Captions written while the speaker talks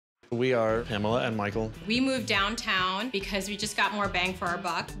We are Pamela and Michael. We moved downtown because we just got more bang for our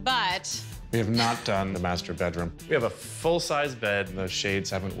buck, but We have not done the master bedroom. We have a full-size bed. The shades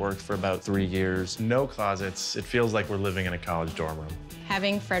haven't worked for about 3 years. No closets. It feels like we're living in a college dorm room.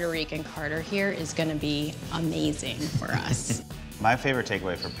 having Frederique and Carter here is gonna be amazing for us. My favorite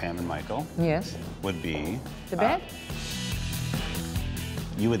takeaway for Pam and Michael Yes. would be... The bed?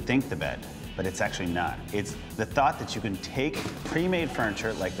 You would think the bed, but it's actually not. It's the thought that you can take pre-made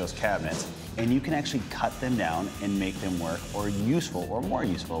furniture like those cabinets and you can actually cut them down and make them work or useful or more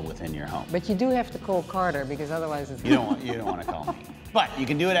useful within your home. But you do have to call Carter because otherwise it's... You don't want to call me. But you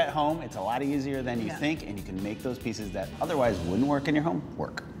can do it at home. It's a lot easier than you think, and you can make those pieces that otherwise wouldn't work in your home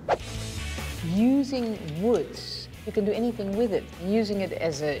work. Using woods, you can do anything with it. Using it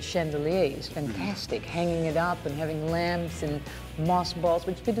as a chandelier is fantastic. Hanging it up and having lamps and moss balls,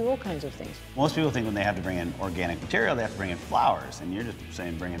 but you can do all kinds of things. Most people think when they have to bring in organic material, they have to bring in flowers, and you're just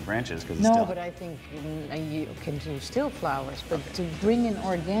saying bring in branches because it's No, still... but I think you can do still flowers, but to bring in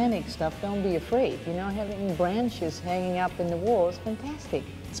organic stuff, don't be afraid. You know, having branches hanging up in the wall is fantastic.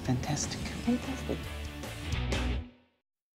 It's fantastic. Fantastic.